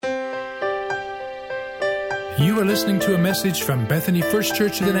You are listening to a message from Bethany First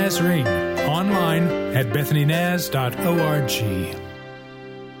Church of the Nazarene, online at bethanynaz.org.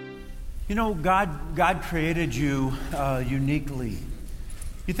 You know, God created you uniquely.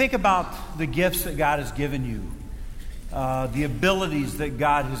 You think about the gifts that God has given you, the abilities that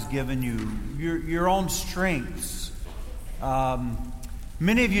God has given you, your own strengths.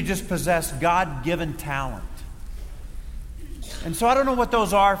 Many of you just possess God-given talent. And so I don't know what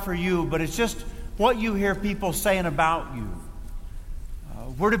those are for you, but it's just what you hear people saying about you.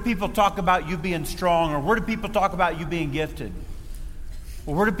 Where do people talk about you being strong? Or where do people talk about you being gifted?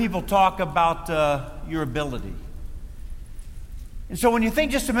 Or where do people talk about your ability? And so when you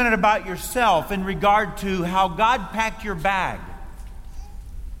think just a minute about yourself in regard to how God packed your bag,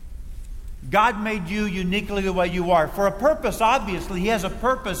 God made you uniquely the way you are. For a purpose, obviously. He has a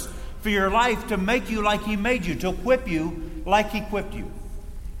purpose for your life to make you like He made you, to equip you like He equipped you.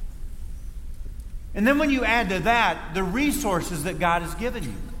 And then when you add to that the resources that God has given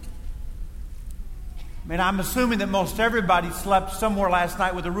you. I mean, I'm assuming that most everybody slept somewhere last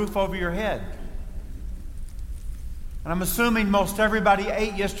night with a roof over your head. And I'm assuming most everybody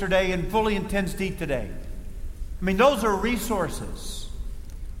ate yesterday and fully intends to eat today. I mean, those are resources.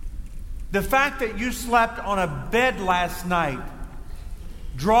 The fact that you slept on a bed last night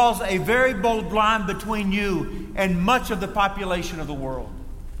draws a very bold line between you and much of the population of the world.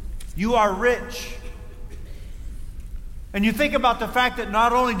 You are rich. And you think about the fact that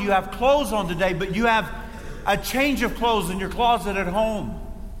not only do you have clothes on today, but you have a change of clothes in your closet at home.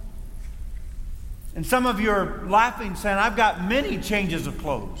 And some of you are laughing, saying, I've got many changes of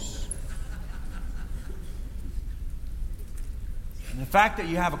clothes. And the fact that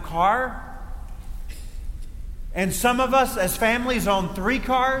you have a car, and some of us as families own 3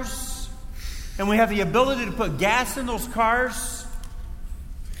 cars, and we have the ability to put gas in those cars.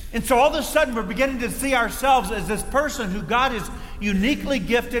 And so all of a sudden we're beginning to see ourselves as this person who God is uniquely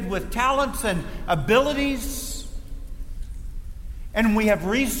gifted with talents and abilities. And we have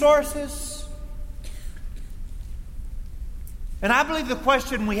resources. And I believe the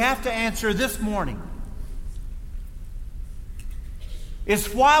question we have to answer this morning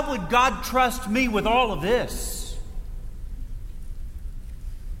is, why would God trust me with all of this?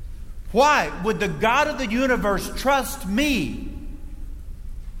 Why would the God of the universe trust me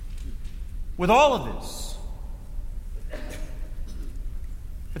with all of this?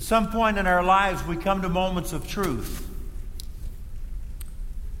 At some point in our lives, we come to moments of truth.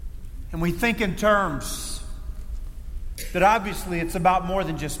 And we think in terms that obviously it's about more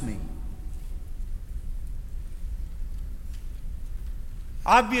than just me.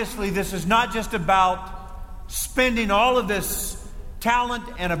 Obviously, this is not just about spending all of this talent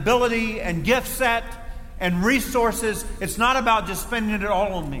and ability and gift set and resources. It's not about just spending it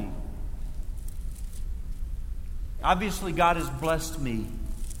all on me. Obviously, God has blessed me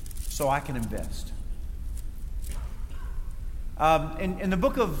so I can invest. In the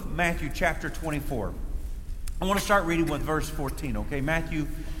book of Matthew, chapter 24, I want to start reading with verse 14, okay? Matthew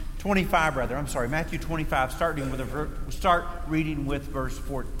 25, start reading with verse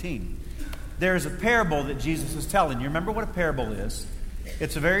 14. There's a parable that Jesus is telling. You remember what a parable is?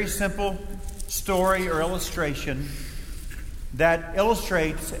 It's a very simple story or illustration that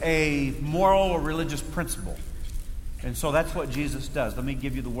illustrates a moral or religious principle. And so that's what Jesus does. Let me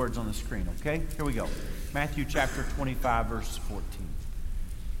give you the words on the screen, okay? Here we go. Matthew chapter 25, verse 14.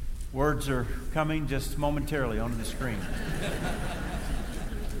 Words are coming just momentarily onto the screen.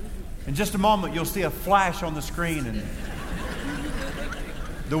 In just a moment, you'll see a flash on the screen, and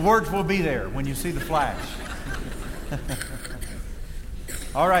the words will be there when you see the flash.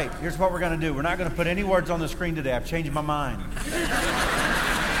 All right, here's what we're going to do. We're not going to put any words on the screen today. I've changed my mind.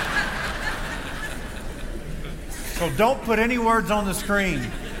 So don't put any words on the screen.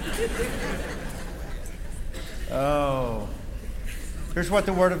 Oh. Here's what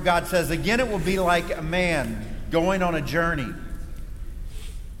the Word of God says. Again, it will be like a man going on a journey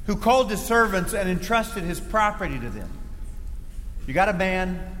who called his servants and entrusted his property to them. You got a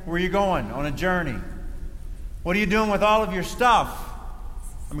man, where are you going? On a journey. What are you doing with all of your stuff?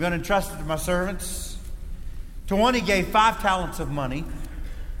 I'm going to entrust it to my servants. To one he gave 5 talents of money.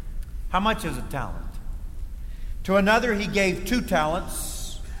 How much is a talent? To another he gave 2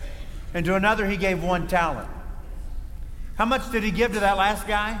 talents. And to another he gave 1 talent. How much did he give to that last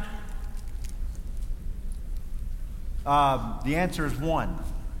guy? The answer is 1.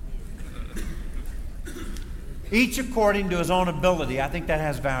 Each according to his own ability. I think that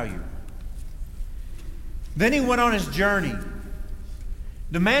has value. Then he went on his journey.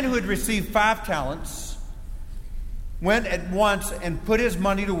 The man who had received 5 talents went at once and put his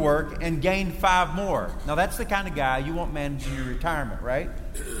money to work and gained 5 more. Now that's the kind of guy you want managing your retirement, right?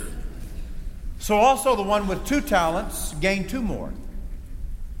 So also the one with 2 talents gained 2 more.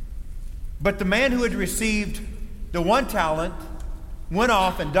 But the man who had received the 1 talent went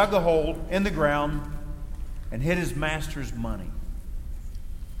off and dug a hole in the ground and hid his master's money.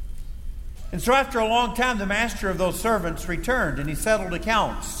 And so after a long time, the master of those servants returned and he settled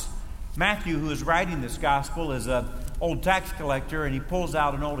accounts. Matthew, who is writing this gospel, is an old tax collector, and he pulls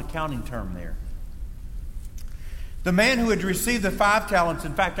out an old accounting term there. The man who had received the 5 talents,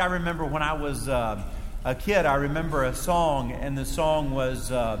 in fact, I remember when I was a kid, I remember a song, and the song was,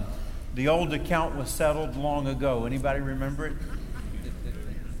 "The old account was settled long ago." Anybody remember it?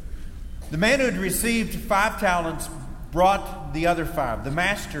 The man who had received 5 talents brought the other 5. The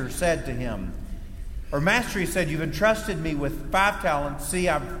master said to him, Master, he said, "You've entrusted me with 5 talents. See,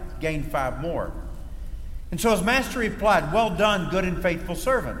 I've gained 5 more." And so his master replied, "Well done, good and faithful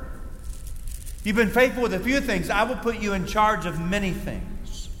servant. You've been faithful with a few things. I will put you in charge of many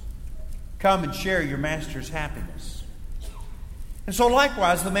things. Come and share your master's happiness." And so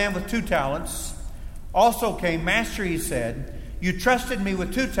likewise, the man with 2 talents also came. "Master," he said, "you trusted me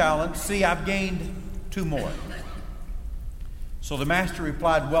with 2 talents. See, I've gained 2 more." So the master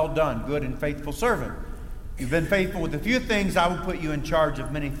replied, "Well done, good and faithful servant. You've been faithful with a few things. I will put you in charge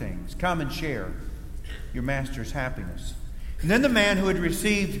of many things. Come and share your master's happiness." And then the man who had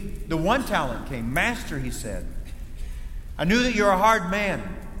received the 1 talent came. "Master," he said, "I knew that you're a hard man,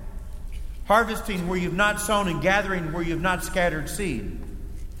 harvesting where you've not sown and gathering where you've not scattered seed.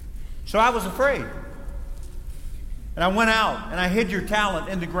 So I was afraid. And I went out and I hid your talent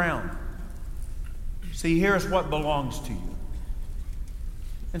in the ground. See, here's what belongs to you."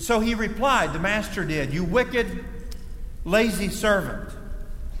 And so he replied, the master did, "You wicked, lazy servant.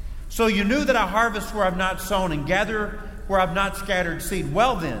 So you knew that I harvest where I've not sown and gather where I've not scattered seed.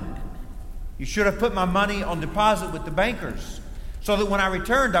 Well then, you should have put my money on deposit with the bankers, so that when I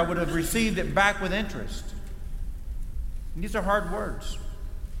returned, I would have received it back with interest." And these are hard words.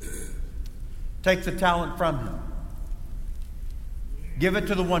 "Take the talent from him. Give it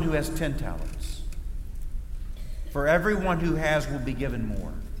to the one who has 10 talents. For everyone who has will be given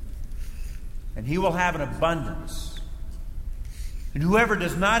more, and he will have an abundance. And whoever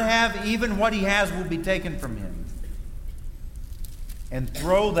does not have, even what he has will be taken from him. And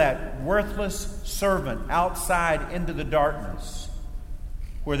throw that worthless servant outside into the darkness,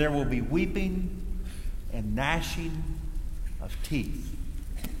 where there will be weeping and gnashing of teeth."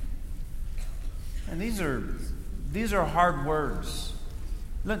 And these are hard words.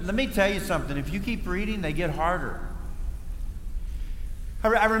 Let me tell you something. If you keep reading, they get harder.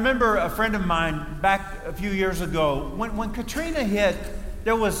 I remember a friend of mine back a few years ago, when Katrina hit,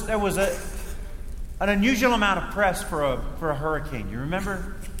 there was an unusual amount of press for a hurricane. You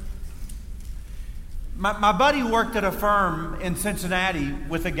remember? My buddy worked at a firm in Cincinnati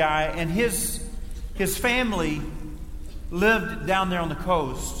with a guy, and his family lived down there on the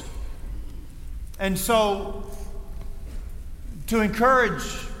coast. And so, to encourage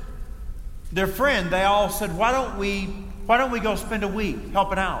their friend, they all said, why don't we go spend a week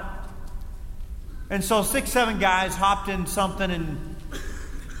helping out? And so 6, 7 guys hopped in something and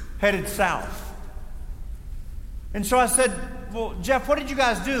headed south. And so I said, "Well, Jeff, what did you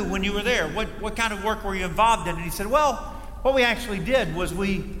guys do when you were there? What kind of work were you involved in?" And he said, "Well, what we actually did was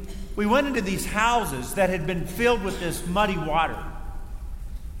we went into these houses that had been filled with this muddy water.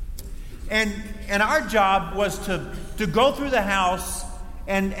 And our job was to go through the house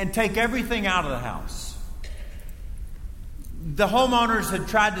and take everything out of the house. The homeowners had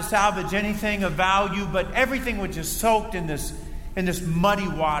tried to salvage anything of value, but everything was just soaked in this muddy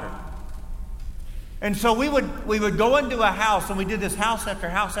water. And so we would go into a house, and we did this house after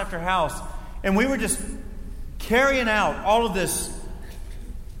house after house, and we were just carrying out all of this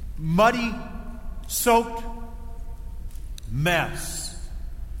muddy, soaked mess.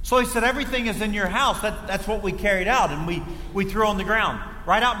 So he said, everything is in your house. That's what we carried out, and we threw on the ground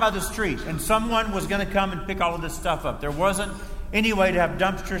right out by the street. And someone was going to come and pick all of this stuff up. There wasn't any way to have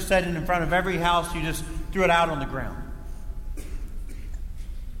dumpsters set in front of every house. You just threw it out on the ground.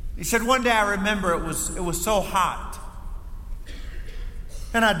 He said, one day I remember it was so hot,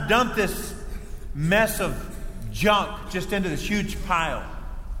 and I dumped this mess of junk just into this huge pile.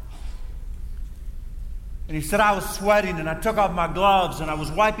 And he said, I was sweating, and I took off my gloves, and I was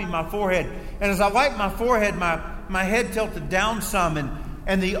wiping my forehead. And as I wiped my forehead, my head tilted down some,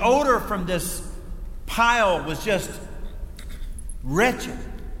 and the odor from this pile was just wretched.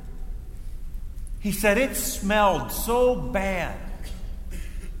 He said, it smelled so bad.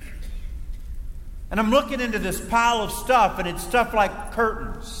 And I'm looking into this pile of stuff, and it's stuff like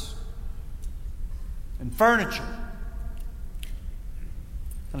curtains and furniture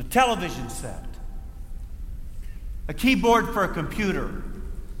and a television set, a keyboard for a computer,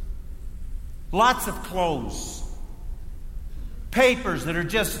 lots of clothes, papers that are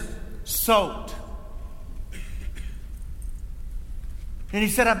just soaked. And he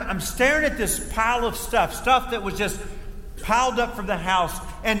said, I'm staring at this pile of stuff that was just piled up from the house,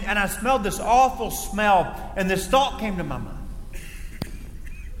 and I smelled this awful smell, and this thought came to my mind.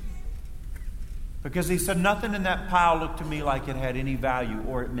 Because he said, nothing in that pile looked to me like it had any value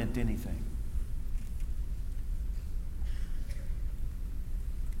or it meant anything.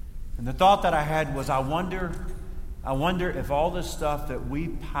 And the thought that I had was, I wonder if all the stuff that we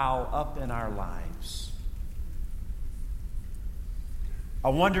pile up in our lives, I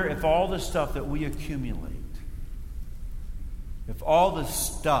wonder if all the stuff that we accumulate, if all the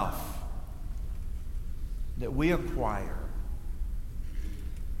stuff that we acquire,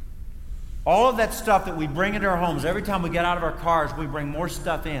 all of that stuff that we bring into our homes, every time we get out of our cars, we bring more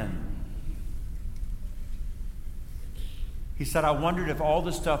stuff in. He said, I wondered if all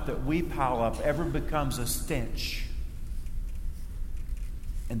the stuff that we pile up ever becomes a stench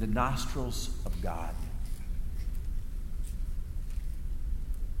in the nostrils of God.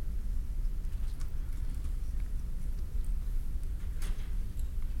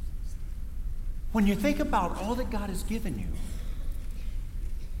 When you think about all that God has given you,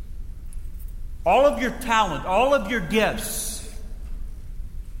 all of your talent, all of your gifts,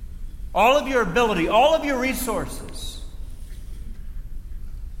 all of your ability, all of your resources,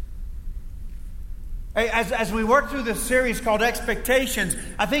 as we work through this series called Expectations,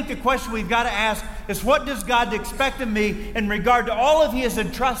 I think the question we've got to ask is, what does God expect of me in regard to all of He has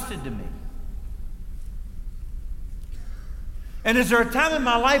entrusted to me? And is there a time in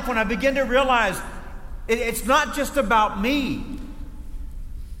my life when I begin to realize it's not just about me?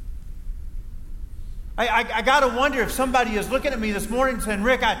 I got to wonder if somebody is looking at me this morning and saying,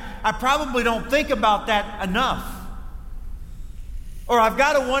 Rick, I probably don't think about that enough. Or I've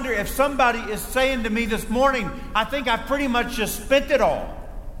got to wonder if somebody is saying to me this morning, I think I've pretty much just spent it all.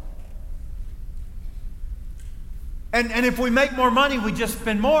 And if we make more money, we just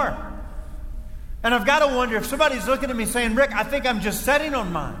spend more. And I've got to wonder if somebody's looking at me saying, Rick, I think I'm just sitting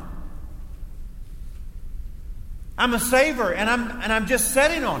on mine. I'm a saver, and I'm just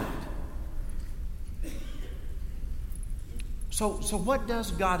sitting on it. So what does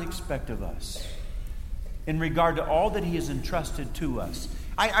God expect of us in regard to all that He has entrusted to us?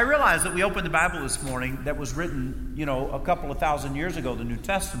 I realize that we opened the Bible this morning that was written, a couple of thousand years ago, the New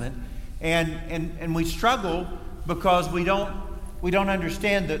Testament, and we struggle because we don't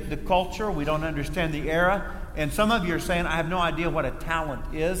understand the culture. We don't understand the era. And some of you are saying, I have no idea what a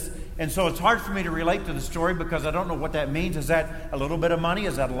talent is. And so it's hard for me to relate to the story because I don't know what that means. Is that a little bit of money?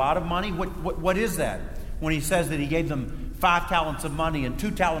 Is that a lot of money? What is that? When he says that he gave them 5 talents of money and 2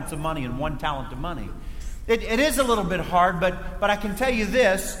 talents of money and 1 talent of money. It is a little bit hard, but I can tell you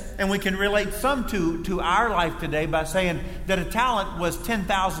this, and we can relate some to our life today by saying that a talent was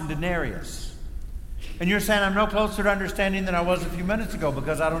 10,000 denarius. And you're saying, I'm no closer to understanding than I was a few minutes ago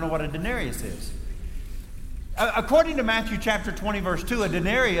because I don't know what a denarius is. According to Matthew chapter 20, verse 2, a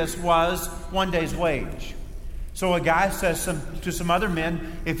denarius was 1 day's wage. So a guy says to some other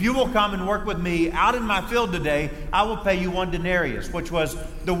men, if you will come and work with me out in my field today, I will pay you 1 denarius, which was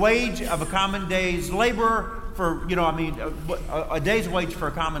the wage of a common day's laborer for, a day's wage for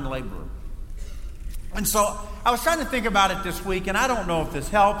a common laborer. And so I was trying to think about it this week, and I don't know if this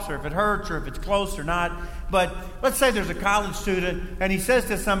helps or if it hurts or if it's close or not. But let's say there's a college student, and he says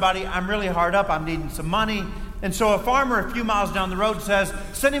to somebody, I'm really hard up, I'm needing some money. And so a farmer a few miles down the road says,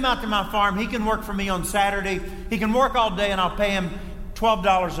 send him out to my farm. He can work for me on Saturday. He can work all day, and I'll pay him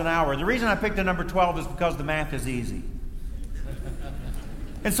 $12 an hour. The reason I picked the number 12 is because the math is easy.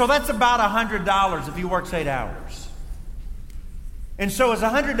 And so that's about $100 if he works 8 hours. And so it's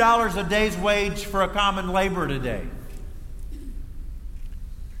 $100 a day's wage for a common laborer today.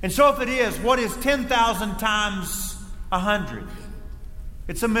 And so if it is, what is 10,000 times 100?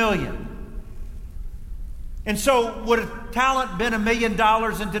 It's $1 million. And so would a talent been $1 million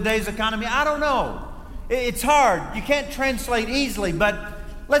in today's economy? I don't know. It's hard. You can't translate easily, but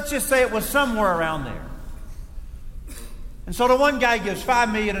let's just say it was somewhere around there. And so the one guy gives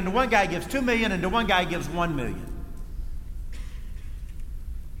 $5 million, and the one guy gives $2 million, and the one guy gives $1 million.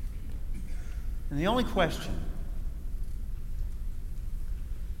 And the only question,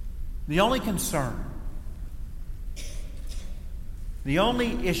 the only concern, the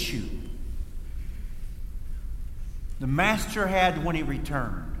only issue the master had when he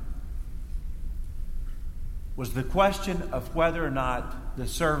returned was the question of whether or not the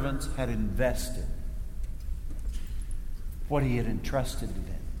servants had invested what he had entrusted to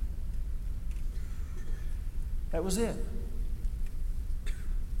them. That was it.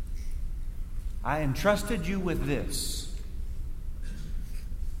 I entrusted you with this.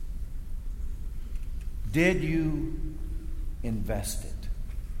 Did you invest it?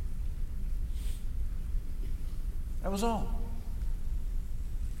 That was all.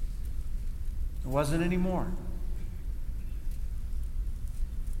 There wasn't any more.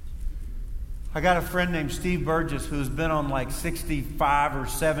 I got a friend named Steve Burgess who's been on like 65 or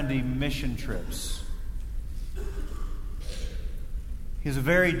 70 mission trips. He's a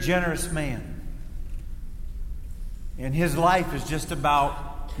very generous man. And his life is just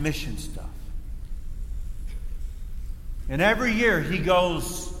about mission stuff. And every year he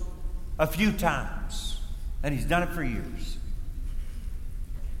goes a few times. And he's done it for years.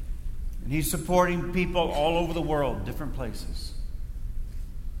 And he's supporting people all over the world, different places.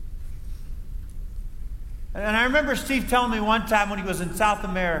 And I remember Steve telling me one time when he was in South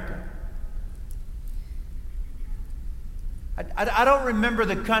America. I don't remember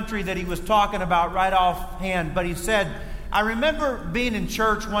the country that he was talking about right offhand, but he said, I remember being in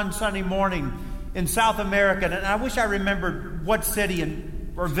church one Sunday morning in South America, and I wish I remembered what city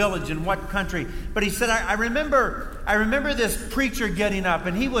or village and what country. But he said, I remember this preacher getting up,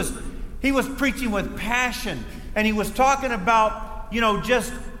 and he was preaching with passion, and he was talking about,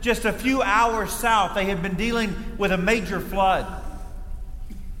 just a few hours south, they had been dealing with a major flood.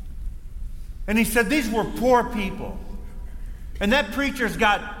 And he said, these were poor people. And that preacher's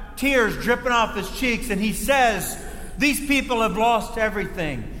got tears dripping off his cheeks, and he says, these people have lost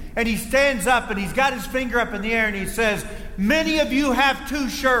everything. And he stands up and he's got his finger up in the air and he says, many of you have 2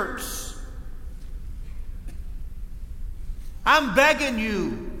 shirts. I'm begging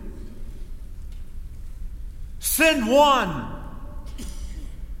you, send one.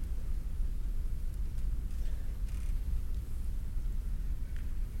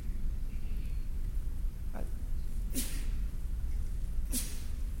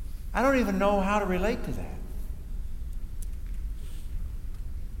 I don't even know how to relate to that.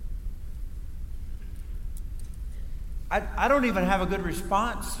 I don't even have a good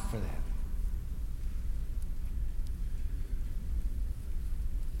response for that.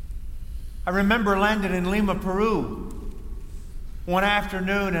 I remember landing in Lima, Peru one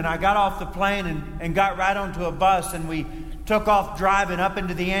afternoon, and I got off the plane and got right onto a bus, and we took off driving up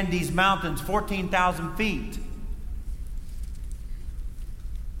into the Andes Mountains, 14,000 feet.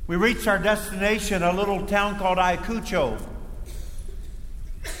 We reached our destination, a little town called Ayacucho.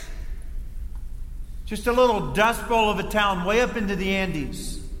 Just a little dust bowl of a town way up into the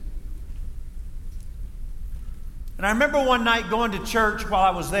Andes. And I remember one night going to church while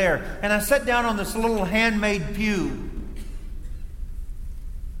I was there, and I sat down on this little handmade pew.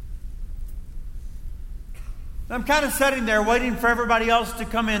 I'm kind of sitting there waiting for everybody else to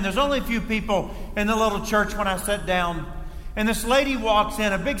come in. There's only a few people in the little church when I sat down. And this lady walks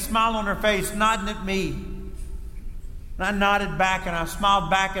in, a big smile on her face, nodding at me. And I nodded back and I smiled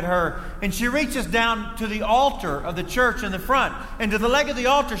back at her. And she reaches down to the altar of the church in the front. And to the leg of the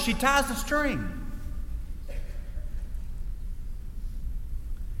altar, she ties a string.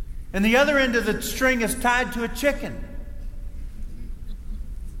 And the other end of the string is tied to a chicken.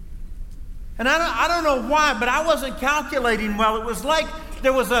 And I don't know why, but I wasn't calculating well. It was like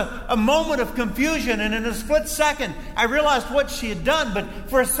there was a moment of confusion, and in a split second, I realized what she had done.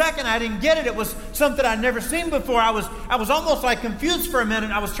 But for a second, I didn't get it. It was something I'd never seen before. I was almost like confused for a minute.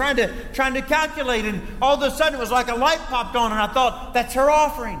 I was trying to calculate, and all of a sudden, it was like a light popped on, and I thought, that's her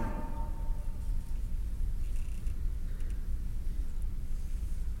offering.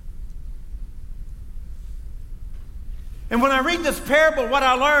 And when I read this parable, what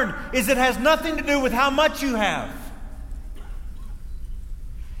I learned is it has nothing to do with how much you have.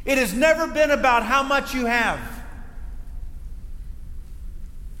 It has never been about how much you have.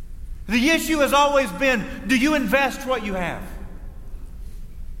 The issue has always been, do you invest what you have?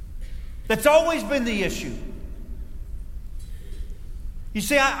 That's always been the issue. You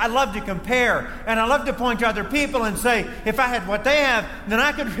see, I love to compare, and I love to point to other people and say, if I had what they have, then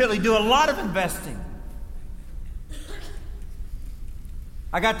I could really do a lot of investing.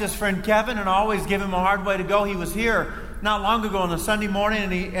 I got this friend Kevin, and I always give him a hard way to go. He was here not long ago on a Sunday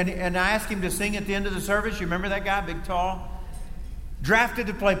morning, and I asked him to sing at the end of the service. You remember that guy, big, tall? Drafted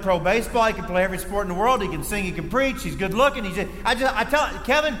to play pro baseball. He can play every sport in the world. He can sing. He can preach. He's good looking. I tell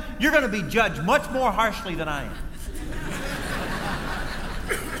Kevin, you're going to be judged much more harshly than I am,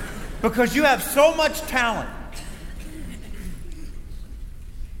 because you have so much talent.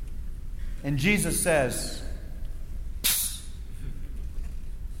 And Jesus says,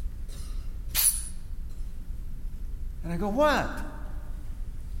 And I go, what?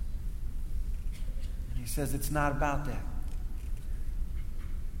 And he says, it's not about that.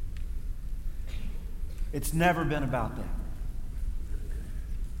 It's never been about that.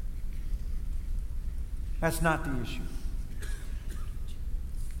 That's not the issue.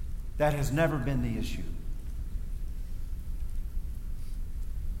 That has never been the issue.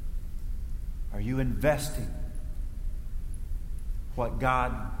 Are you investing what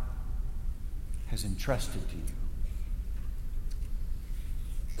God has entrusted to you?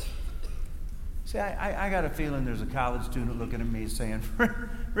 See, I got a feeling there's a college student looking at me saying,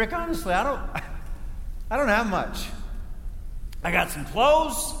 Rick, honestly, I don't have much. I got some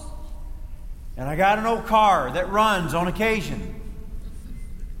clothes, and I got an old car that runs on occasion.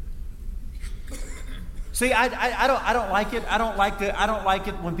 See, I don't like it. I don't like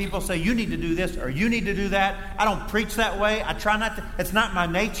it when people say you need to do this or you need to do that. I don't preach that way. I try not to. It's not my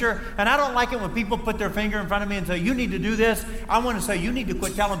nature. And I don't like it when people put their finger in front of me and say you need to do this. I want to say you need to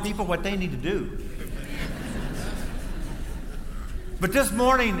quit telling people what they need to do. But this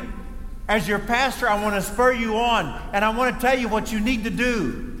morning, as your pastor, I want to spur you on, and I want to tell you what you need to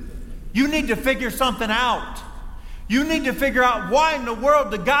do. You need to figure something out. You need to figure out why in the world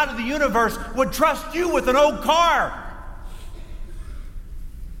the God of the universe would trust you with an old car.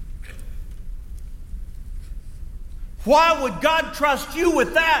 Why would God trust you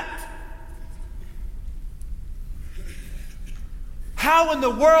with that? How in the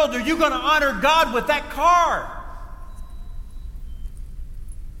world are you going to honor God with that car?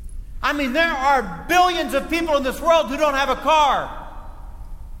 I mean, there are billions of people in this world who don't have a car.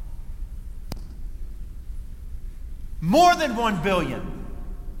 More than 1 billion.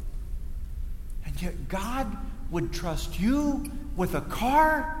 And yet God would trust you with a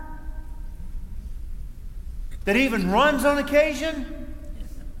car that even runs on occasion?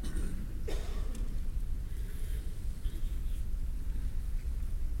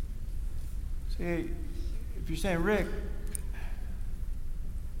 See, if you're saying, Rick,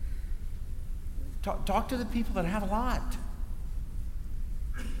 talk to the people that have a lot.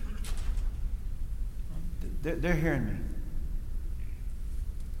 They're hearing me.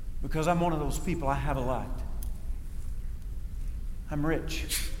 Because I'm one of those people. I have a lot. I'm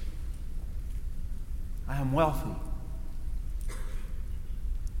rich. I am wealthy.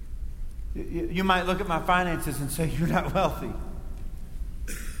 You might look at my finances and say, you're not wealthy.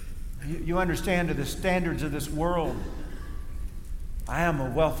 You understand to the standards of this world, I am a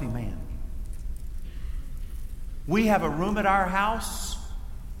wealthy man. We have a room at our house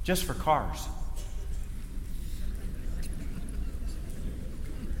just for cars.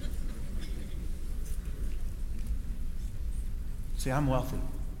 See, I'm wealthy.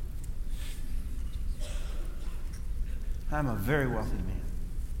 I'm a very wealthy man.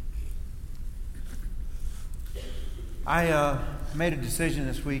 I made a decision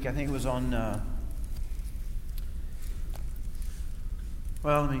this week. I think it was on.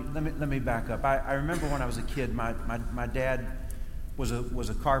 Well, let me back up. I remember when I was a kid, my dad was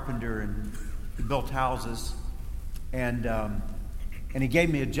a carpenter and he built houses, and he gave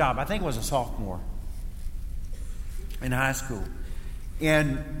me a job. I think it was a sophomore in high school.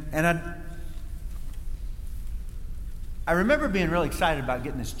 And I remember being really excited about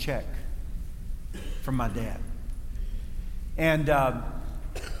getting this check from my dad. And I'd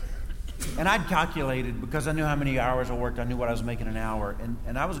calculated, because I knew how many hours I worked, I knew what I was making an hour,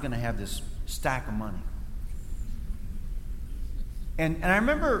 and I was going to have this stack of money. And I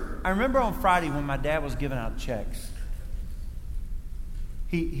remember on Friday when my dad was giving out checks,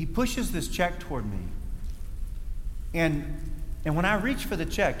 he pushes this check toward me. And when I reach for the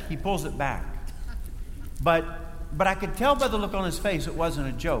check, he pulls it back. But I could tell by the look on his face it wasn't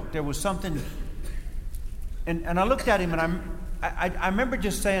a joke. There was something. And I looked at him, and I remember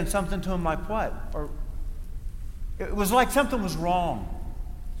just saying something to him like, what? Or it was like something was wrong.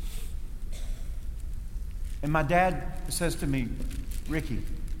 And my dad says to me, Ricky,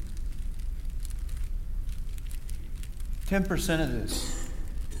 10% of this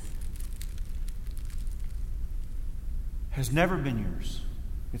has never been yours.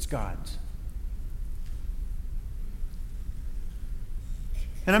 It's God's.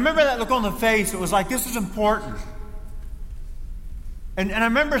 And I remember that look on the face. It was like, this is important. And I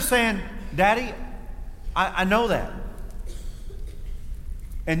remember saying, Daddy, I know that.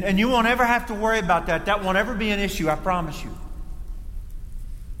 And you won't ever have to worry about that. That won't ever be an issue, I promise you.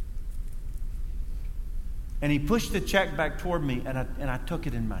 And he pushed the check back toward me, and I took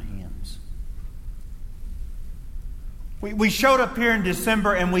it in my hands. We showed up here in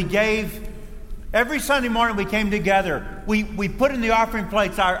December, and we gave. Every Sunday morning we came together. We put in the offering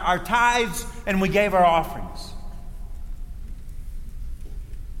plates our tithes, and we gave our offerings.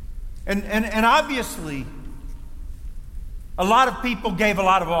 And obviously, a lot of people gave a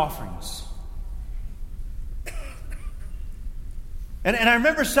lot of offerings. And I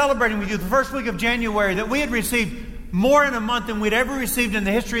remember celebrating with you the first week of January that we had received more in a month than we'd ever received in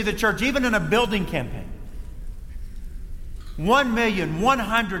the history of the church, even in a building campaign.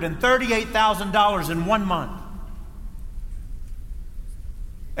 $1,138,000 in 1 month.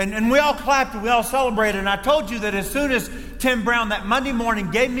 And we all clapped and we all celebrated. And I told you that as soon as Tim Brown that Monday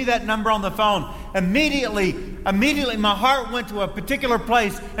morning gave me that number on the phone, immediately my heart went to a particular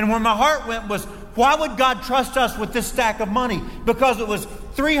place. And where my heart went was, why would God trust us with this stack of money? Because it was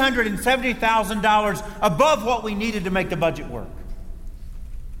 $370,000 above what we needed to make the budget work.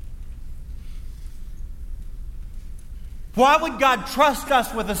 Why would God trust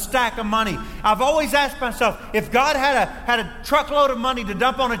us with a stack of money? I've always asked myself, if God had a truckload of money to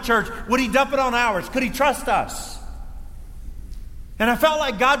dump on a church, would He dump it on ours? Could He trust us? And I felt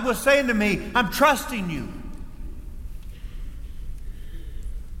like God was saying to me, I'm trusting you.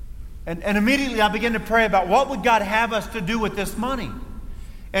 And immediately I began to pray about what would God have us to do with this money.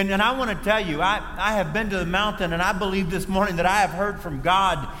 And I want to tell you, I have been to the mountain, and I believe this morning that I have heard from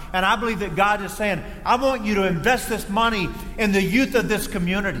God. And I believe that God is saying, I want you to invest this money in the youth of this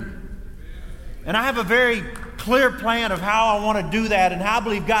community. And I have a very clear plan of how I want to do that and how I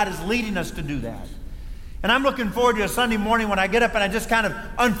believe God is leading us to do that. And I'm looking forward to a Sunday morning when I get up and I just kind of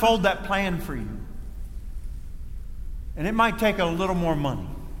unfold that plan for you. And it might take a little more money.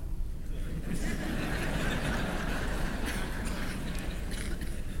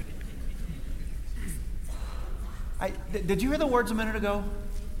 Did you hear the words a minute ago?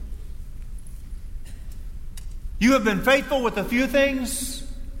 You have been faithful with a few things,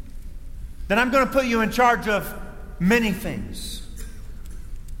 then I'm going to put you in charge of many things.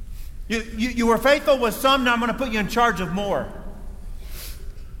 You were faithful with some, now I'm going to put you in charge of more.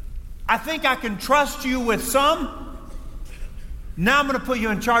 I think I can trust you with some, now I'm going to put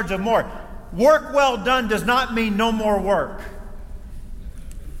you in charge of more. Work well done does not mean no more work.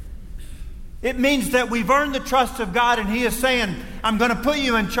 It means that we've earned the trust of God, and He is saying, I'm going to put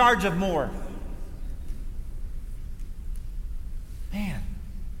you in charge of more. Man,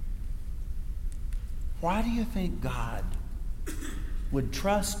 why do you think God would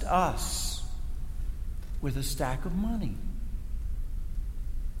trust us with a stack of money?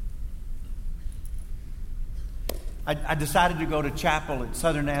 I decided to go to chapel at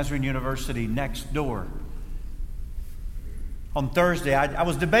Southern Nazarene University next door. On Thursday, I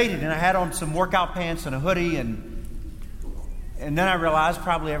was debating, and I had on some workout pants and a hoodie, and then I realized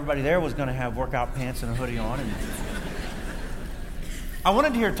probably everybody there was going to have workout pants and a hoodie on. And I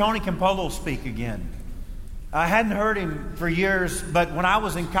wanted to hear Tony Campolo speak again. I hadn't heard him for years, but when I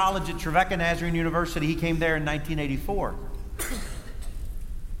was in college at Trevecca Nazarene University, he came there in 1984.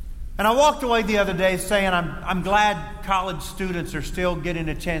 And I walked away the other day saying, I'm glad college students are still getting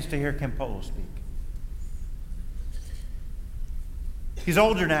a chance to hear Campolo speak. He's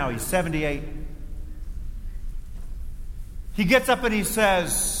older now. He's 78. He gets up and he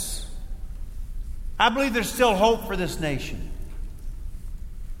says, I believe there's still hope for this nation.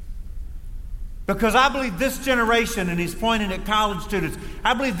 Because I believe this generation, and he's pointing at college students,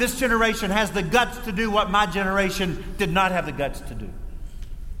 I believe this generation has the guts to do what my generation did not have the guts to do.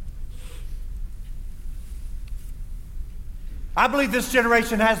 I believe this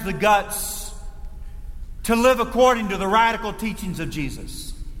generation has the guts to live according to the radical teachings of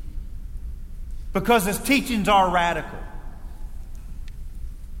Jesus. Because His teachings are radical.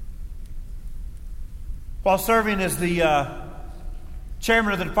 While serving as the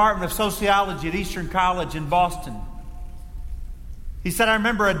chairman of the Department of Sociology at Eastern College in Boston, he said, I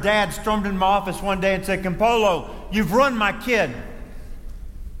remember a dad stormed into my office one day and said, Campolo, you've ruined my kid.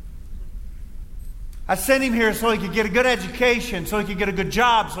 I sent him here so he could get a good education, so he could get a good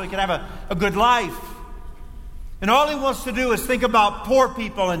job, so he could have a good life. And all he wants to do is think about poor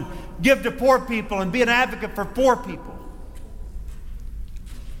people and give to poor people and be an advocate for poor people.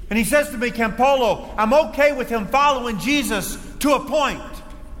 And he says to me, Campolo, I'm okay with him following Jesus to a point.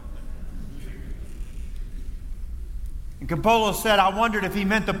 And Campolo said, I wondered if he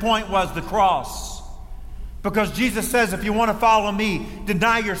meant the point was the cross. Because Jesus says, if you want to follow me,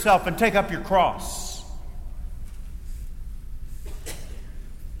 deny yourself and take up your cross.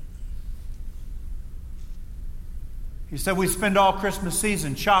 He said, we spend all Christmas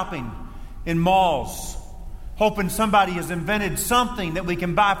season shopping in malls, hoping somebody has invented something that we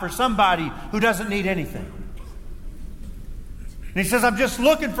can buy for somebody who doesn't need anything. And he says, I'm just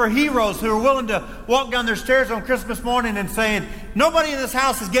looking for heroes who are willing to walk down their stairs on Christmas morning and saying, nobody in this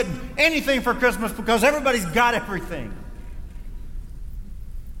house is getting anything for Christmas because everybody's got everything.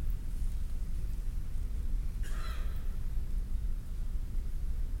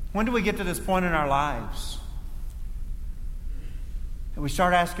 When do we get to this point in our lives? And we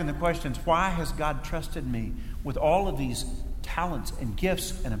start asking the questions, why has God trusted me with all of these talents and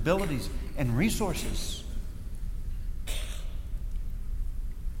gifts and abilities and resources?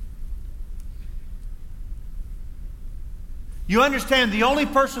 You understand, the only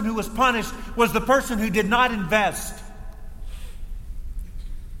person who was punished was the person who did not invest.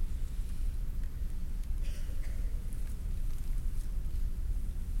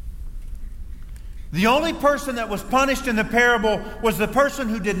 The only person that was punished in the parable was the person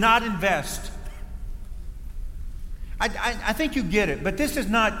who did not invest. I think you get it, but this is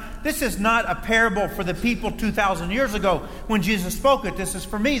not a parable for the people 2,000 years ago when Jesus spoke it. This is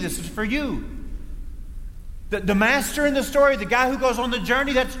for me. This is for you. The master in the story, the guy who goes on the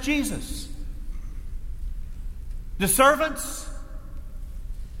journey, that's Jesus. The servants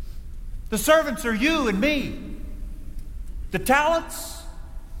are you and me. The talents,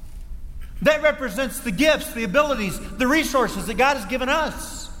 that represents the gifts, the abilities, the resources that God has given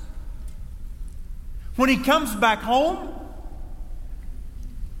us. When He comes back home,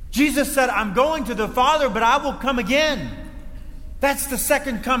 Jesus said, I'm going to the Father, but I will come again. That's the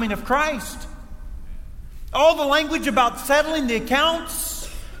second coming of Christ. All the language about settling the accounts,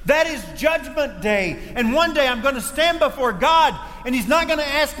 that is Judgment Day. And one day I'm going to stand before God, and He's not going to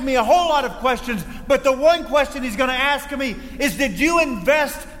ask me a whole lot of questions, but the one question He's going to ask me is, did you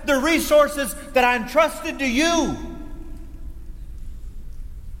invest the resources that I entrusted to you?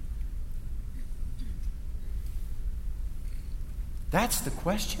 That's the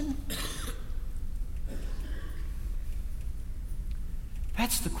question.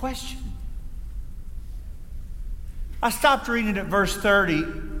 That's the question. I stopped reading at verse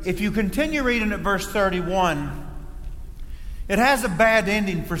 30. If you continue reading at verse 31, it has a bad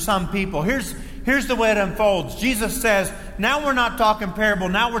ending for some people. Here's the way it unfolds. Jesus says, now we're not talking parable.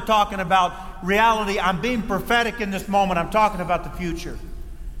 Now we're talking about reality. I'm being prophetic in this moment. I'm talking about the future.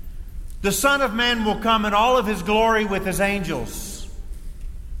 The Son of Man will come in all of His glory with His angels.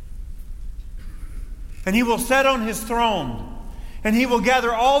 And He will sit on His throne. And He will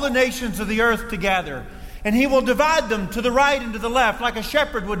gather all the nations of the earth together. And He will divide them to the right and to the left, like a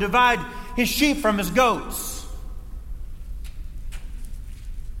shepherd would divide his sheep from his goats.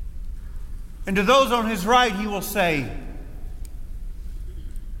 And to those on His right, He will say,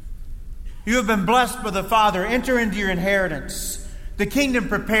 you have been blessed by the Father. Enter into your inheritance, the kingdom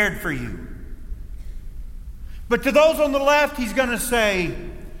prepared for you. But to those on the left, He's going to say,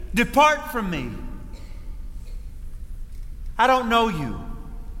 depart from me. I don't know you.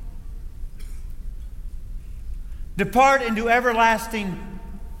 Depart into everlasting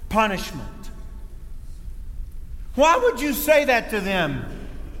punishment. Why would you say that to them?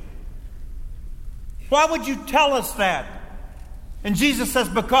 Why would you tell us that? And Jesus says,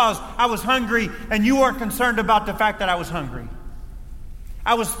 because I was hungry and you weren't concerned about the fact that I was hungry.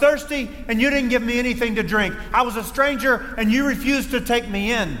 I was thirsty and you didn't give me anything to drink. I was a stranger and you refused to take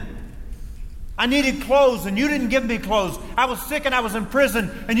me in. I needed clothes and you didn't give me clothes. I was sick and I was in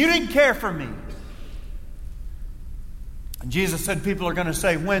prison and you didn't care for me. And Jesus said, people are going to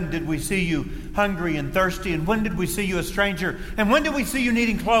say, when did we see you hungry and thirsty? And when did we see you a stranger? And when did we see you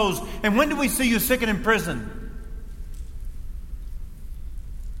needing clothes? And when did we see you sick and in prison?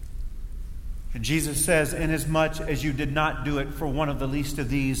 And Jesus says, inasmuch as you did not do it for one of the least of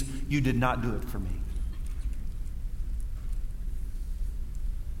these, you did not do it for me.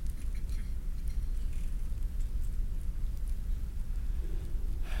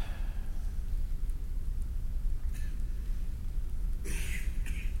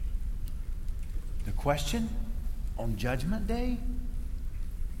 Question on Judgment Day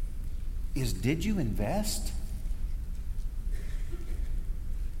is, did you invest?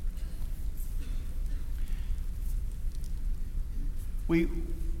 We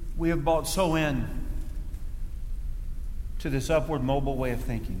have bought so in to this upward mobile way of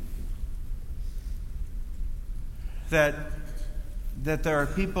thinking that there are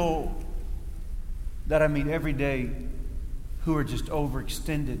people that I meet every day who are just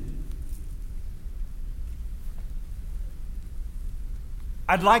overextended.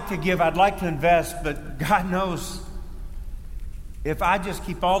 I'd like to give, I'd like to invest, but God knows if I just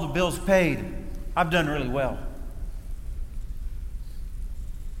keep all the bills paid, I've done really well.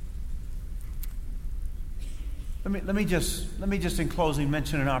 Let me just in closing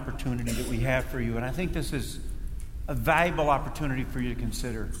mention an opportunity that we have for you, and I think this is a valuable opportunity for you to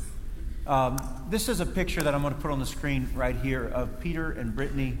consider. This is a picture that I'm going to put on the screen right here of Peter and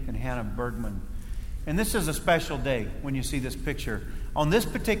Brittany and Hannah Bergman. And this is a special day when you see this picture. On this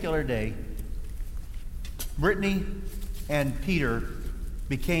particular day, Brittany and Peter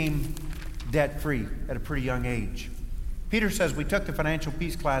became debt-free at a pretty young age. Peter says we took the financial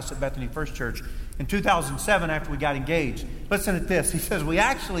peace class at Bethany First Church in 2007 after we got engaged. Listen to this. He says we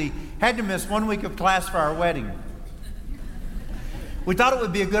actually had to miss 1 week of class for our wedding. We thought it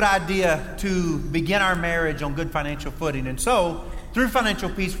would be a good idea to begin our marriage on good financial footing. And so, through Financial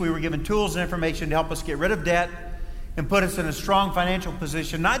Peace, we were given tools and information to help us get rid of debt and put us in a strong financial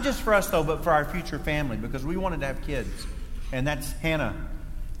position, not just for us, though, but for our future family, because we wanted to have kids. And that's Hannah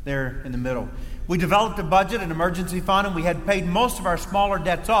there in the middle. We developed a budget, an emergency fund, and we had paid most of our smaller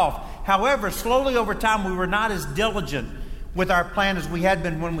debts off. However, slowly over time, we were not as diligent with our plan as we had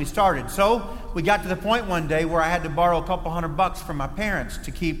been when we started. So we got to the point one day where I had to borrow a couple $100 from my parents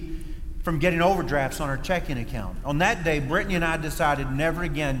to keep from getting overdrafts on our checking account. On that day, Brittany and I decided never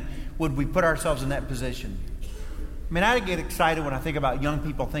again would we put ourselves in that position. I mean, I get excited when I think about young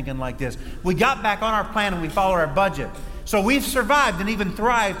people thinking like this. We got back on our plan and we followed our budget. So we've survived and even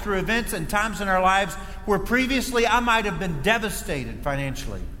thrived through events and times in our lives where previously I might have been devastated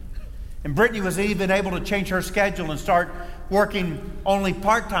financially. And Brittany was even able to change her schedule and start working only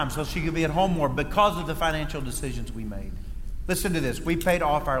part-time so she could be at home more because of the financial decisions we made. Listen to this. We paid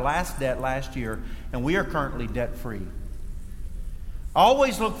off our last debt last year, and we are currently debt-free. I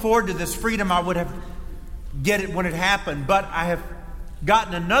always look forward to this freedom I would have get it when it happened, but I have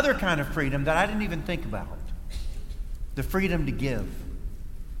gotten another kind of freedom that I didn't even think about. The freedom to give.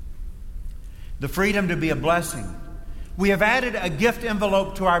 The freedom to be a blessing. We have added a gift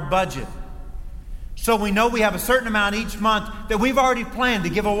envelope to our budget. So we know we have a certain amount each month that we've already planned to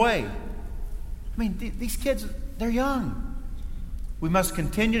give away. I mean, these kids, they're young. We must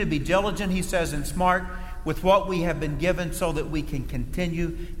continue to be diligent, he says, and smart with what we have been given so that we can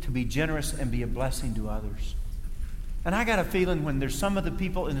continue to be generous and be a blessing to others. And I got a feeling when there's some of the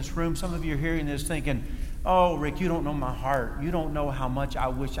people in this room, some of you are hearing this thinking, oh, Rick, you don't know my heart. You don't know how much I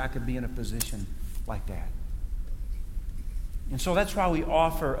wish I could be in a position like that. And so that's why we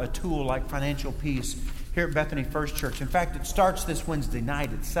offer a tool like Financial Peace here at Bethany First Church. In fact, it starts this Wednesday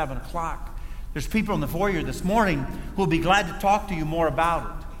night at 7 o'clock. There's people in the foyer this morning who will be glad to talk to you more about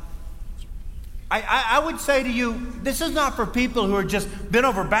it. I would say to you, this is not for people who are just bent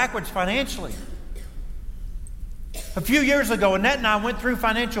over backwards financially. A few years ago, Annette and I went through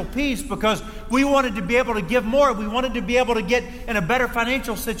Financial Peace because we wanted to be able to give more. We wanted to be able to get in a better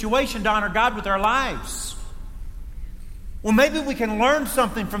financial situation to honor God with our lives. Well, maybe we can learn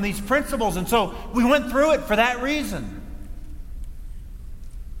something from these principles, and so we went through it for that reason.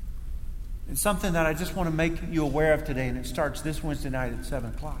 It's something that I just want to make you aware of today, and it starts this Wednesday night at 7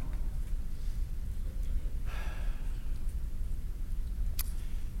 o'clock.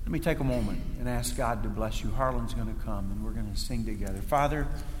 Let me take a moment and ask God to bless you. Harlan's going to come, and we're going to sing together. Father,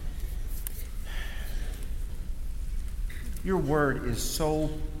 your word is so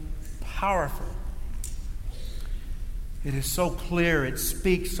powerful. It is so clear. It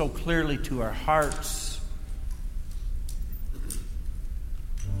speaks so clearly to our hearts.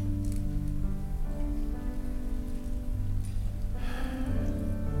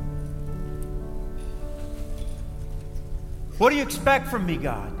 What do you expect from me,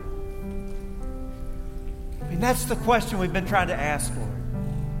 God? I mean, that's the question we've been trying to ask, Lord.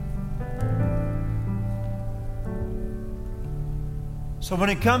 So when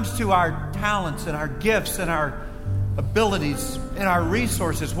it comes to our talents and our gifts and our abilities and our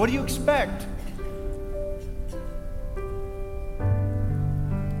resources, what do you expect?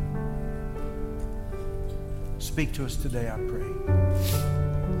 Speak to us today, I pray.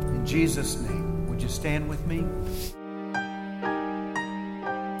 In Jesus' name, would you stand with me?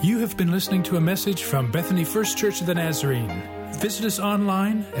 You have been listening to a message from Bethany First Church of the Nazarene. Visit us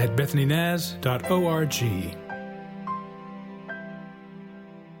online at bethanynaz.org.